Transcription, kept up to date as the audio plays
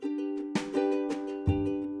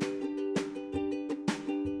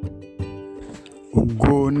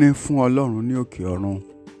Ògo ní fún Ọlọ́run ní òkè ọ̀run.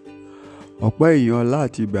 Ọpẹ́ ìyìn ọlá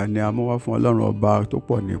àti ìgbà ni a mú wá fún Ọlọ́run ọba tó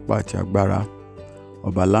pọ̀ ní ipá àti agbára.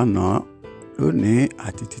 Ọba lánàá, lónìí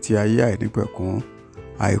àti títí ayé àìnípẹ̀kun,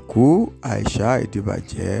 àìkú, àìsà,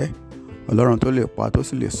 àìdìbàjẹ́. Ọlọ́run tó lè pa tó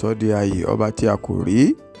sì lè sọ di ayé, ọba tí a kò rí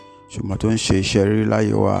ṣùgbọ́n tó ń ṣe iṣẹ́ rírí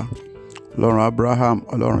láyé wa. Ọlọ́run Abraham,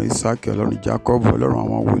 Ọlọ́run Isaac, Ọlọ́run Jacob, Ọlọ́run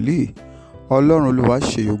àwọn wòlíì. Ọlọ́run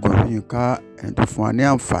Olúwaṣeyògo Àyìnká, ẹni tó fún wa ní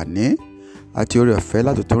àǹfààní àti oore ọ̀fẹ́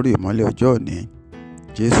láti tún rí ìmọ́lẹ̀ ọjọ́ òní.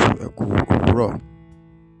 Jésù ẹ kú òwúrọ̀.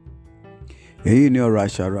 Èyí ni ọ̀rọ̀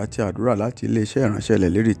àṣàrò àti àdúrà láti iléeṣẹ́ ìránṣẹ́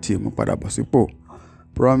ìlérí tí ìmúpadàbọ̀sípò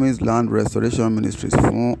Promise Land Restoration Ministries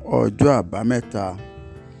fún ọjọ́ àbámẹ́ta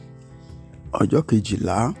ọjọ́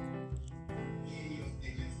 12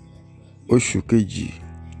 oṣù kejì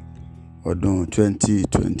ọdún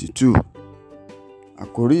 2022.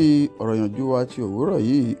 Àkórí ọ̀rọ̀ ìyànjú wa ti òwúrọ̀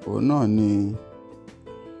yìí òun náà ni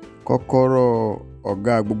kọ́kọ́rọ́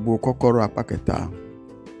ọ̀gá gbogbo kọ́kọ́rọ́ apá kẹta.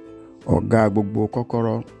 Ọ̀gá gbogbo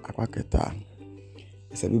kọ́kọ́rọ́ apá kẹta.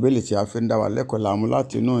 Ẹsẹ̀ bíbélì tí a fi ń dá wa lẹ́kọ̀ọ́ la mú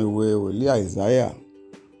láti inú ìwé wòlíì Àìsáyà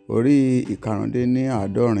orí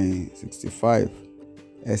 75 65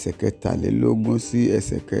 ẹsẹ̀ 23 sí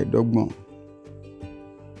ẹsẹ̀ 25.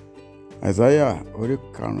 Àìsáyà orí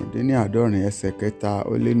 75 ẹsẹ̀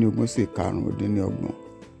 3 sí 25.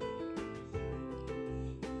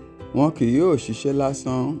 Wọn kì yóò ṣiṣẹ́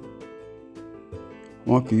lásán,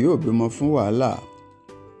 wọn kì yóò bímọ fún wàhálà,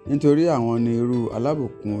 nítorí àwọn ni irú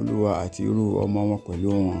alábùkún Olúwa àti irú ọmọ wọn pẹ̀lú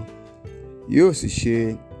wọn. Yóò sì ṣe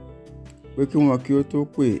pé kí wọn kí ó tó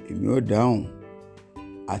pè, èmi ó dáhùn,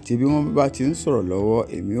 àti bí wọ́n bá ti ń sọ̀rọ̀ lọ́wọ́,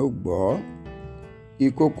 èmi ó gbọ́.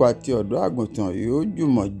 Ìkookò àti ọ̀dọ́ àgùntàn yóò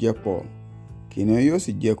jùmọ̀ jẹpọ̀, kìnìún yóò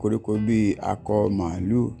sì jẹ koríko bí akọ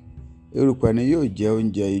màlúù, erùpẹ̀ ni yóò jẹ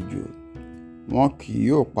oúnjẹ ejò. Wọn kì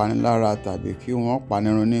yóò pani lára tàbí kí wọ́n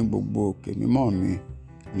panirun ní gbogbo òkè mímọ́ mi,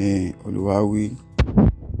 ni Olúwa wí.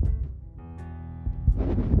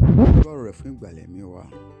 Ọ̀rọ̀ rẹ̀ fún ìgbàlẹ̀ mi wá.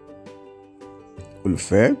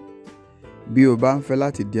 Olùfẹ́, bí o bá ń fẹ́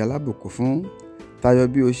láti di alábùkún fún tayọ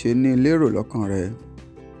bí o ṣe ní lérò lọ́kàn rẹ,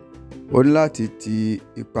 o ní láti ti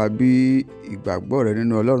ipa bí ìgbàgbọ́ rẹ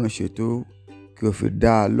nínú Ọlọ́run ṣètò kí o fi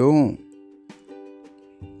dá a lóhùn.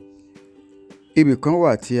 Ibì kan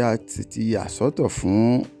wà tí a ti yà sọ́tọ̀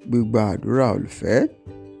fún gbígba àdúrà olùfẹ́.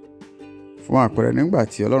 Fún àpẹẹrẹ, nígbà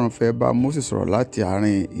tí Ọlọ́run fẹ́ bá Mósè sọ̀rọ̀ láti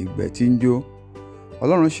àárín ìgbẹ́ tí ń jó,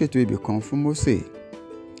 Ọlọ́run ṣètò ibì kan fún Mósè.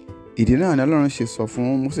 Ìdí náà ni Ọlọ́run ṣe sọ fún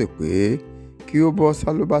Mósè pé kí ó bọ́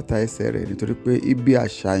sálúbàtà ẹsẹ̀ rẹ̀, nítorí pé ibi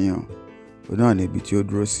àṣàyàn òun náà ni ibi tí ó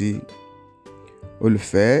dúró sí.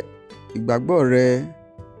 Olùfẹ́, ìgbàgbọ́ rẹ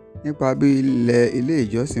nípa bí ilé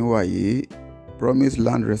ìjọsìn wa yìí, Promise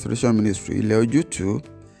Land Restoration Ministry, ilẹ̀ ojútùú,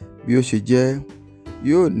 bí ó ṣe jẹ́,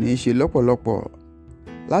 yóò ní í ṣe lọ́pọ̀lọpọ̀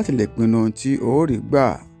láti lè pinnu ohun tí ó rí gbà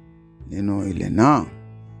nínú ilẹ̀ náà.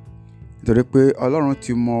 Nítorí pé Ọlọ́run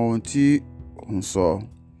ti mọ ohun tí òun sọ,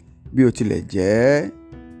 bí ó tilẹ̀ jẹ́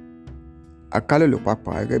akálẹ̀lò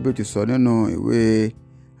pàápàá, gẹ́gẹ́ bí ó ti sọ nínú ìwé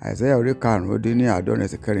Àìsáyà orí 5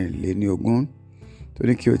 ẹsẹ̀ 24, tó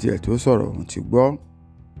ní kí ó tilẹ̀ tó sọ̀rọ̀ òun ti gbọ́.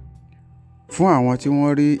 Fún àwọn tí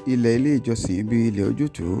wọ́n rí ilẹ̀ ilé ìjọsìn bí ilẹ̀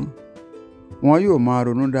ojútùú, wọn yóò máa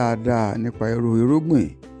ronú dáadáa nípa irú irúgbìn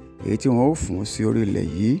èyí tí wọn ó fún sí orí ilẹ̀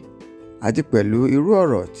yìí, àti pẹ̀lú irú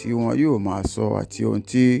ọ̀rọ̀ tí wọn yóò máa sọ àti ohun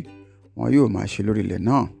tí wọn yóò máa ṣe lórí ilẹ̀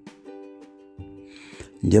náà.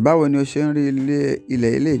 Ǹjẹ́ báwo ni o ṣe ń rí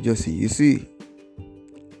ilé ìjọsìn yìí sí?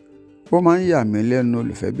 Ó máa ń yà mí lẹ́nu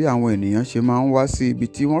olùfẹ́ bí àwọn ènìyàn ṣe máa ń wá sí ibi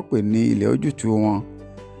tí wọ́n pè ní ilẹ̀ ojútùú wọn,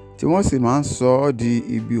 tí wọ́n sì máa ń sọ ọ́ di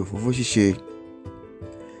ibi òfófó ṣíṣe.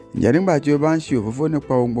 Ǹjẹ́ nígbà tí o bá ń ṣe òfófó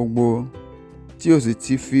nípa ohun gbogbo, tí o sì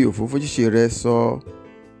ti fi òfófó ṣíṣe rẹ sọ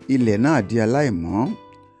ilẹ̀ náà di aláìmọ́,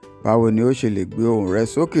 báwo ni o ṣe lè gbé ohùn rẹ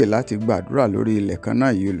sókè láti gbàdúrà lórí ilẹ̀ kan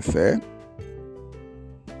náà yìí, olùfẹ́?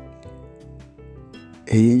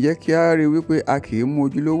 Èyí ń jẹ́ kí a rí wípé a kì í mú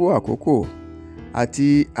ojúlówó àkókò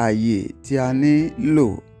àti ààyè tí a ní lò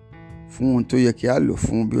fún ohun tó yẹ kí a lò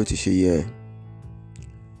fún bí ó ti ṣe yẹ.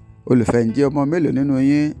 Olùfẹ́, ǹjẹ́ ọmọ mélòó nínú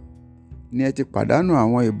yín ni ẹ ti pàdánù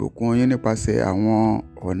àwọn ìbùkún yín nípasẹ̀ àwọn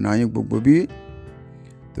ọ̀nà yín gbogbo bí?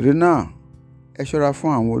 Torí náà, ẹ ṣọ́ra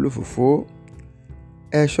fún àwọn olófòfó,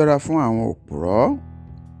 ẹ ṣọ́ra fún àwọn òpùrọ́,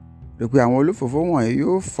 rí pé àwọn olófòfó wọ̀nyí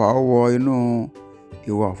yóò fà ọ́ wọ inú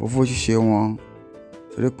ìwà òfófó ṣíṣe wọn.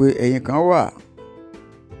 Torí pé ẹ̀yin kan wà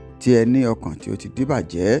tí ẹ ní ọkàn tí ó ti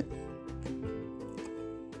díbàjẹ́.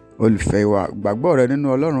 Olùfẹ́, ìwà ìgbàgbọ́ rẹ nínú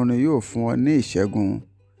Ọlọ́run ni yóò fún ọ ní ìṣẹ́gun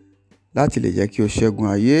láti lè jẹ́ kí o ṣẹ́gun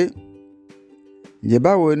ayé. Ǹjẹ́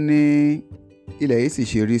báwo ni ilẹ̀ yìí sì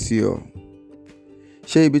ṣe rí sí ọ?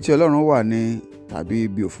 Ṣé ibi tí Ọlọ́run wà ni tàbí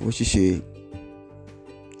ibi òfófó ṣíṣe?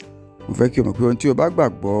 mo fẹ́ kí o mọ̀ pé ohun tí o bá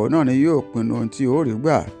gbàgbọ́ náà ni yóò pinnu ohun tí o rí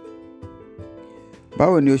gbà.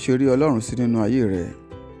 Báwo ni o ṣe rí Ọlọ́run sí nínú ayé rẹ?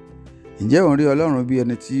 Ǹjẹ́ ò ń rí Ọlọ́run bí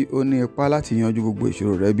ẹni tí ó ní ipá láti yanjú gbogbo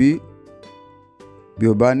ìṣòro rẹ bí? Bí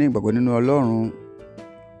o bá ní ìgbàgbọ́ nínú Ọlọ́run,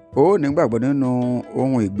 o ó ní ìgbàgbọ́ nínú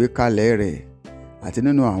ohun ìgbékalẹ̀ rẹ̀ àti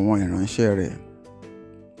nínú àwọn ìránṣẹ́ rẹ̀.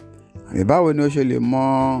 Àbí báwo ni o ṣe lè mọ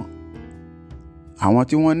àwọn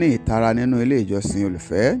tí wọ́n ní ìtara nínú ilé ìjọsìn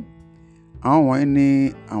olùfẹ́? Àwọn wọ̀nyí ni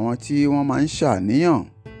àwọn tí wọ́n máa ń ṣàníyàn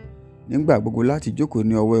nígbà gbogbo láti jókòó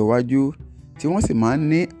ní ọwọ́ iwájú, tí wọ́n sì máa ń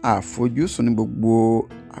ní àfojúsùn ní gbogbo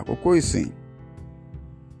àkókò ìsìn.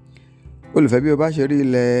 Olùfẹ́, bí o bá ṣe rí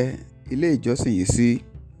ilé ìjọsìn yìí sí,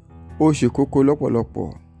 ó ṣe kókó lọ́pọ̀lọpọ̀.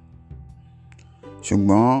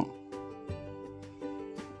 Ṣùgbọ́n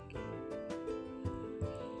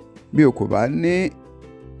bí o kò bá ní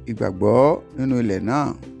ìgbàgbọ́ nínú ilẹ̀ náà,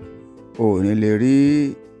 o ò ní lè rí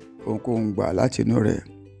ohunkóhun gbà láti inú rẹ̀.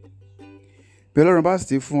 Bí Ọlọ́run bá sì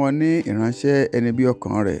ti fún ọ ní ìránṣẹ́ ẹni bí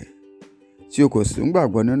ọkàn rẹ̀, tí o kò sì ń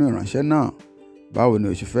gbàgbọ́ nínú ìránṣẹ́ náà, báwo ni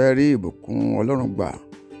o ṣe fẹ́ rí ìbùkún Ọlọ́run gbà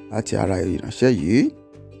láti ara ìránṣẹ́ yìí?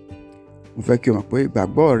 Mo fẹ́ kí o mọ̀ pé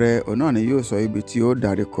ìgbàgbọ́ rẹ òun náà ni yóò sọ ibi tí ó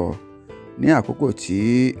darí kọ ní àkókò tí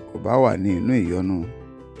o bá wà ní inú ìyọnu.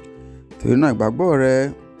 Torí náà ìgbàgbọ́ rẹ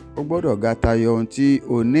ó gbọ́dọ̀ ga tayọ ohun tí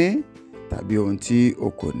o ní tàbí ohun tí o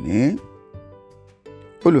kò ní.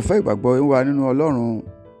 Olùfẹ́, ìgbàgbọ́ wa nínú Ọlọ́run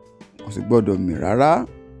kò sì gbọ́dọ̀ mì rárá,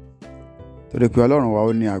 torí pé Ọlọ́run wa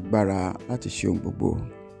ó ní agbára láti ṣe ohun gbogbo.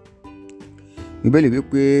 Bíbélì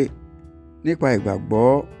wípé nípa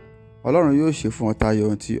ìgbàgbọ́ Ọlọ́run yóò ṣe fún ọ tayọ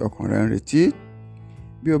ohun tí ọkàn rẹ ń retí.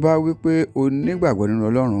 Bí o bá wípé o nígbàgbọ́ nínú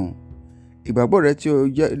Ọlọ́run, ìgbàgbọ́ rẹ tí o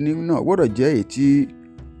ní náà gbọ́dọ̀ jẹ́ èyí tí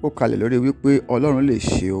ó kalẹ̀ lórí wípé Ọlọ́run lè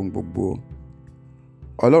ṣe ohun gbogbo.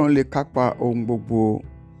 Ọlọ́run lè kápá ohun gbogbo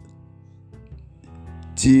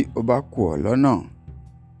tí ó bá kù ọ́ lọ́nà.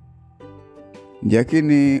 Ǹjẹ́ kí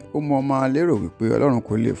ni ó mú ọ máa lérò wípé Ọlọ́run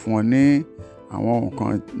kò lè fún ọ ní àwọn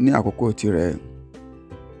nǹkan ní àkókò tirẹ̀?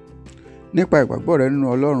 Nípa ìgbàgbọ́ rẹ nínú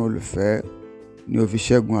Ọlọ́run, olùfẹ́, ni o fi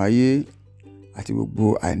ṣẹ́gun ayé àti gbogbo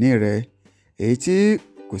àìní rẹ, èyí tí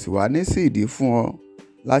kò sì wá ní sí ìdí fún ọ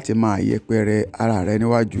láti máa yẹpẹrẹ ara rẹ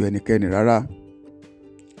níwájú ẹnikẹ́ni rárá.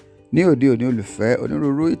 Ní òde òní, olùfẹ́,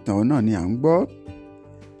 onírúurú ìtàn náà ni à ń gbọ́.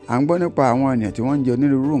 À ń gbọ́ nípa àwọn ènìyàn tí wọ́n ń jẹ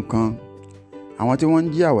onírúurú nǹkan, àwọn tí wọ́n ń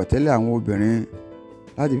jí àwọ̀tẹ́lẹ̀ àwọn obìnrin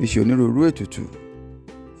láti fi ṣe onírúurú ètùtù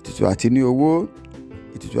àti ní owó,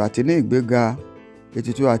 ètùtù àti ní ìgbéga,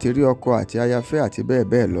 ètùtù àti rí ọkọ àti aya fẹ́ àti bẹ́ẹ̀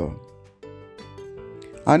bẹ́ẹ̀ lọ.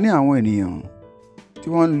 A ní àwọn ènìyàn tí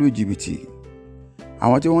wọ́n ń lu jìbìtì,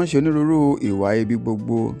 àwọn tí wọ́n ń ṣe onírúurú ìwà ibi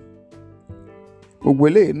gbogbo. Gbogbo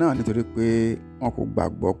eléyìí náà nítorí pé wọn kò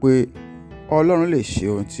gbàgbọ́ pé Ọlọ́run lè ṣe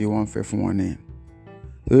ohun tí wọ́n fẹ́ fún wọn ni.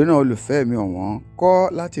 Torí náà, olùfẹ́ mi ọ̀wọ́n,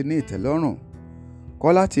 kọ́ láti ní ìtẹ́lọ́rùn,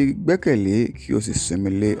 kọ́ láti gbẹ́kẹ̀lé kí o sì sinmi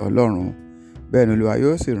lé Ọlọ́run. Bẹ́ẹ̀ ni Olúwa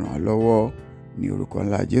yóò sì ràn ọ́ lọ́wọ́ ní orúkọ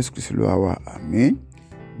ńlá Jésù Kristi Olúwa wa. Àmín.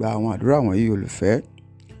 Gba àwọn àdúrà wọ̀nyí, olùfẹ́.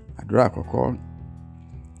 Àdúrà àkọ́kọ́: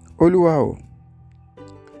 Olúwa o,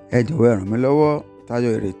 ẹ jọ̀wọ́ ẹ ràn mí lọ́wọ́ tayọ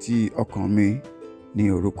ìrètí ọkàn mi ní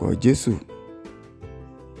orúkọ Jésù.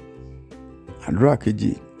 Àdúrà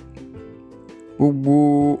kejì: gbogbo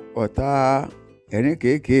ọ̀tá ẹ̀rín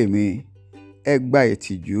kéékèé mi, ẹ gba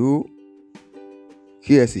ìtìjú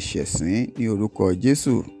kí ẹ sì ṣẹ̀sín ní orúkọ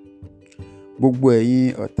Jésù. Gbogbo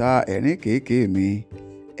ẹ̀yin ọ̀tá ẹ̀rín kéékèé mi,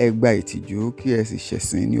 ẹ gba ìtìjú kí ẹ sì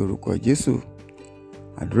ṣẹ̀sín ní orúkọ Jésù.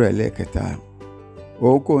 Àdúrà ẹlẹ́ẹ̀kẹta: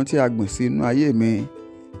 ohunkóhun tí a gbìn sí inú ayé mi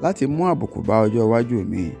láti mú àbùkù bá ọjọ́ iwájú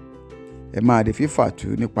mi, ẹ máa di fífàtu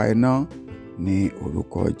nípa iná ní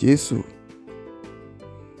orúkọ Jésù.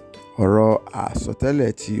 Ọ̀rọ̀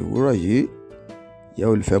àsọtẹ́lẹ̀ ti òwúrọ̀ yìí, yẹ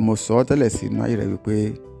olùfẹ́, mo sọ ọ́ tẹ́lẹ̀ sí inú ayé rẹ wípé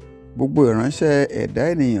gbogbo ìránṣẹ́ ẹ̀dá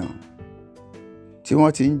ènìyàn tí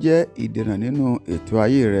wọ́n ti ń jẹ́ ìdènà nínú ètò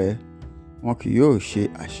ayé rẹ, wọn kì yóò ṣe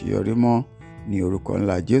àṣeyọrí mọ́ ní orúkọ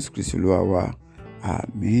ńlá Jésù Kristi Olúwa wa.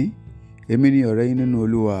 Àmín. Èmi ni ọ̀rẹ́ yín nínú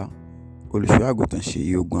Olúwa, olùṣọ́ àgùntàn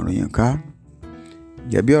Ṣèyí Ògùnròyìnká.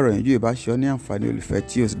 Jẹ̀bi ọ̀rọ̀ yìí bá ṣe ọ́ ní àǹfààní, olùfẹ́,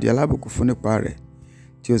 tí o sì di alábùkún fún nípa rẹ̀,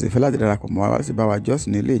 tí o sì fẹ́ láti darapọ̀ mọ́ wa sí bá wa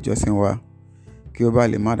jọ́sìn ní ilé ìjọsìn wa, kí o bá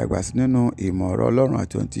lè máa dàgbà sí nínú ìmọ̀ ọ̀rọ̀ Ọlọ́run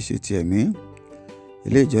àti ohun tí ṣe ti ẹ̀mí.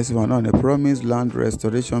 Ilé ìjọsìn wa náà ni Promise Land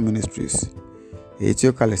Restoration Ministries, èyí tí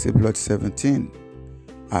ó kalẹ̀ sí plot 17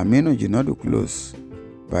 Aminu Jinadu Close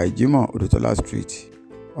by Jimoh Odutola Street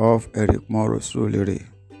off Eric Moro Surulere.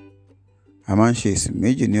 A máa ń ṣe ìsìn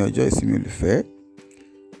méjì ní ọjọ́ ìsinmi, olùfẹ́.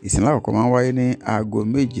 Ìsìn lákọ̀ọ́kọ́ máa ń wáyé ní aago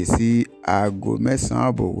 7 sí aago 9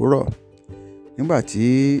 àbọ̀ òwúrọ̀, nígbà tí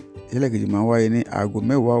ẹlẹ́ẹ̀kejì máa ń wáyé ní aago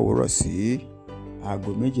 10 òwúrọ̀ sí aago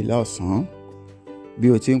 12 ọ̀sán. bí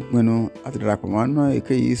o ti ń pinnu láti darapọ̀ mọ́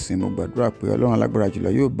èyíkéyìí ìsìn, mo gbàdúrà pé Ọlọ́run alágbára jùlọ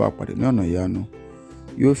yóò bá ọ pàdé ní ọ̀nà ìyanu,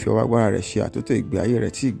 yóò fi ọwọ́ agbára rẹ̀ ṣe àtúntò ìgbé ayé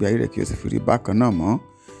rẹ̀ tí ìgbé ayé rẹ̀ kí o sì fi rí bákan náà mọ́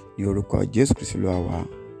ní orúkọ Jésù Kristi Olúwa wa.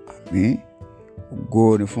 Àmín.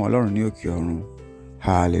 Ògo ni fún Ọlọ́run ní òkè ọ̀run.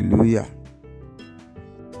 Hallelujah.